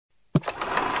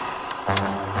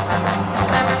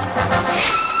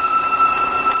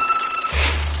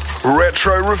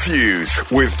Retro Reviews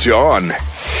with John.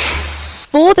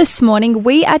 For this morning,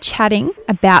 we are chatting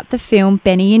about the film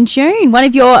Benny and Joon, one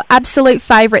of your absolute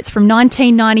favourites from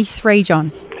 1993,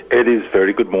 John. It is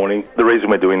very good morning. The reason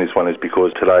we're doing this one is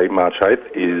because today, March 8th,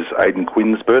 is Aidan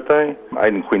Quinn's birthday.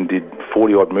 Aidan Quinn did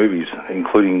 40-odd movies,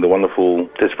 including the wonderful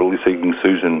Desperately Seeking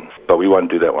Susan. But we won't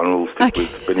do that one. We'll stick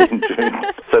with Benny and Joon.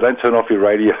 So don't turn off your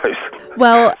radios.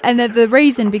 Well, and the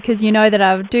reason, because you know that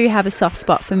I do have a soft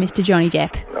spot for Mr. Johnny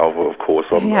Depp. Oh, well, of course.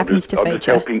 I'm just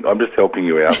helping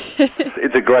you out.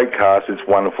 It's a great cast. It's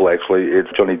wonderful, actually. It's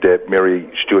Johnny Depp,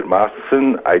 Mary Stuart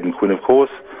Masterson, Aidan Quinn, of course,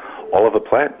 Oliver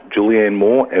Platt, Julianne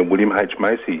Moore, and William H.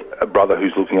 Macy, a brother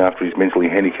who's looking after his mentally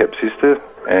handicapped sister,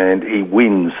 and he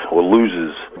wins or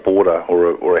loses a boarder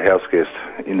or a house guest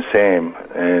in Sam,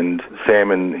 and Sam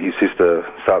and his sister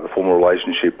start to form a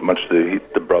relationship, much to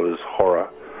the brother's horror.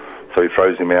 So he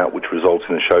throws him out, which results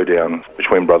in a showdown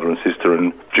between brother and sister,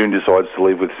 and Joon decides to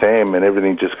leave with Sam, and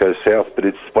everything just goes south. But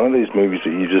it's one of these movies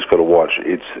that you just got to watch.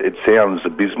 It sounds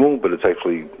abysmal, but it's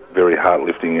actually very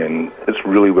heart-lifting, and it's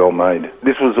really well made.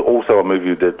 This was also a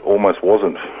movie that almost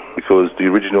wasn't, because the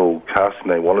original casting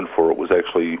they wanted for it was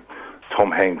actually Tom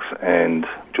Hanks and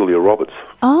Julia Roberts.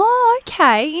 Oh,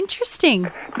 okay, interesting.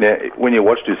 Now, when you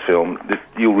watch this film,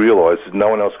 you'll realise that no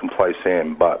one else can play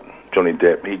Sam but Johnny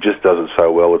Depp. He just does it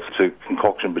so well. It's a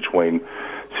concoction between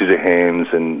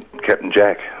Scissorhands and Captain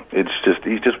Jack.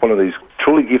 He's just one of these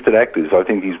truly gifted actors. I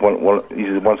think he's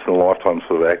a once-in-a-lifetime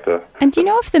sort of actor. And do you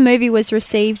know if the movie was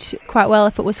received quite well,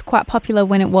 if it was quite popular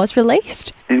when it was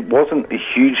released? It wasn't a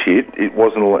huge hit. It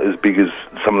wasn't as big as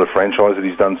some of the franchise that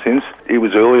he's done since. It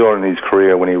was early on in his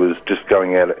career when he was just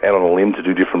going out on a limb to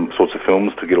do different sorts of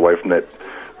films to get away from that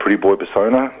pretty boy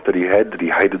persona that he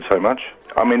hated so much.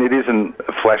 I mean, it isn't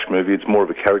a flash movie, it's more of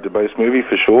a character-based movie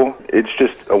for sure. It's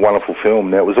just a wonderful film.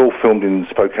 Now, it was all filmed in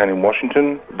Spokane in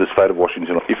Washington, the state of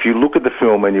Washington. If you look at the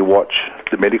film and you watch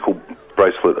the medical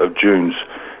bracelet of Joon's,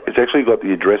 it's actually got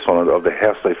the address on it of the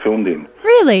house they filmed in.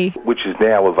 Really? Which is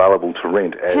now available to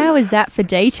rent. How is that for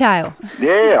detail?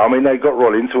 Yeah, I mean, they got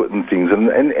right into it and things, and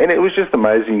it was just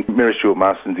amazing. Mary Stuart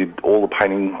Masterson did all the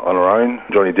painting on her own.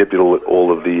 Johnny Depp did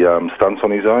all of the stunts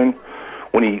on his own.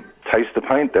 When he tasted the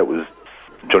paint, that was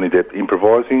Johnny Depp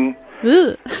improvising.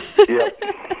 Ugh. Yeah,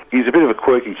 he's a bit of a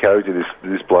quirky character,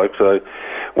 this bloke. So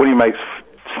when he makes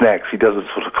snacks, he does it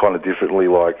sort of kind of differently,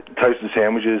 like toasted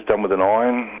sandwiches done with an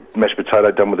iron, mashed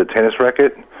potato done with a tennis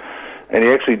racket, and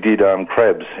he actually did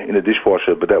crabs in a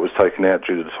dishwasher, but that was taken out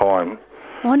due to the time.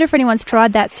 I wonder if anyone's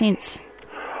tried that since.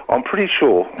 I'm pretty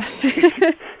sure.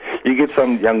 You get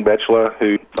some young bachelor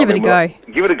who... Give it a go.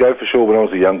 Give it a go for sure. When I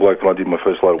was a young bloke and I did my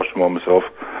first load of washing by myself,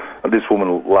 this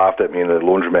woman laughed at me in the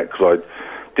laundromat because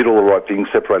I did all the right things,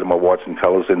 separated my whites and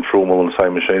colours, then threw them all in the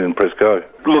same machine and press go.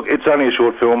 Look, it's only a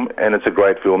short film and it's a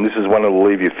great film. This is one that will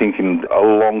leave you thinking a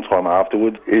long time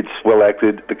afterward. It's well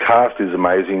acted. The cast is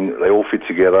amazing. They all fit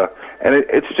together. And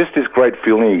it's just this great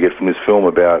feeling you get from this film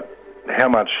about how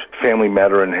much family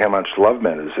matter and how much love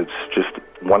matters. It's just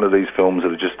one of these films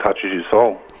that just touches your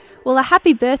soul. Well, a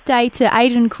happy birthday to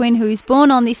Aidan Quinn, who was born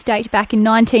on this date back in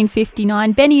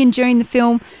 1959. Benny and Joon, the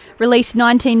film, released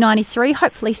 1993.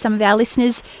 Hopefully some of our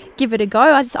listeners give it a go.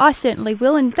 I certainly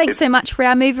will. And thanks so much for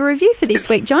our movie review for this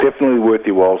week, John. Definitely worth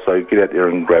your while, so get out there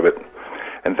and grab it.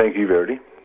 And thank you, Verity.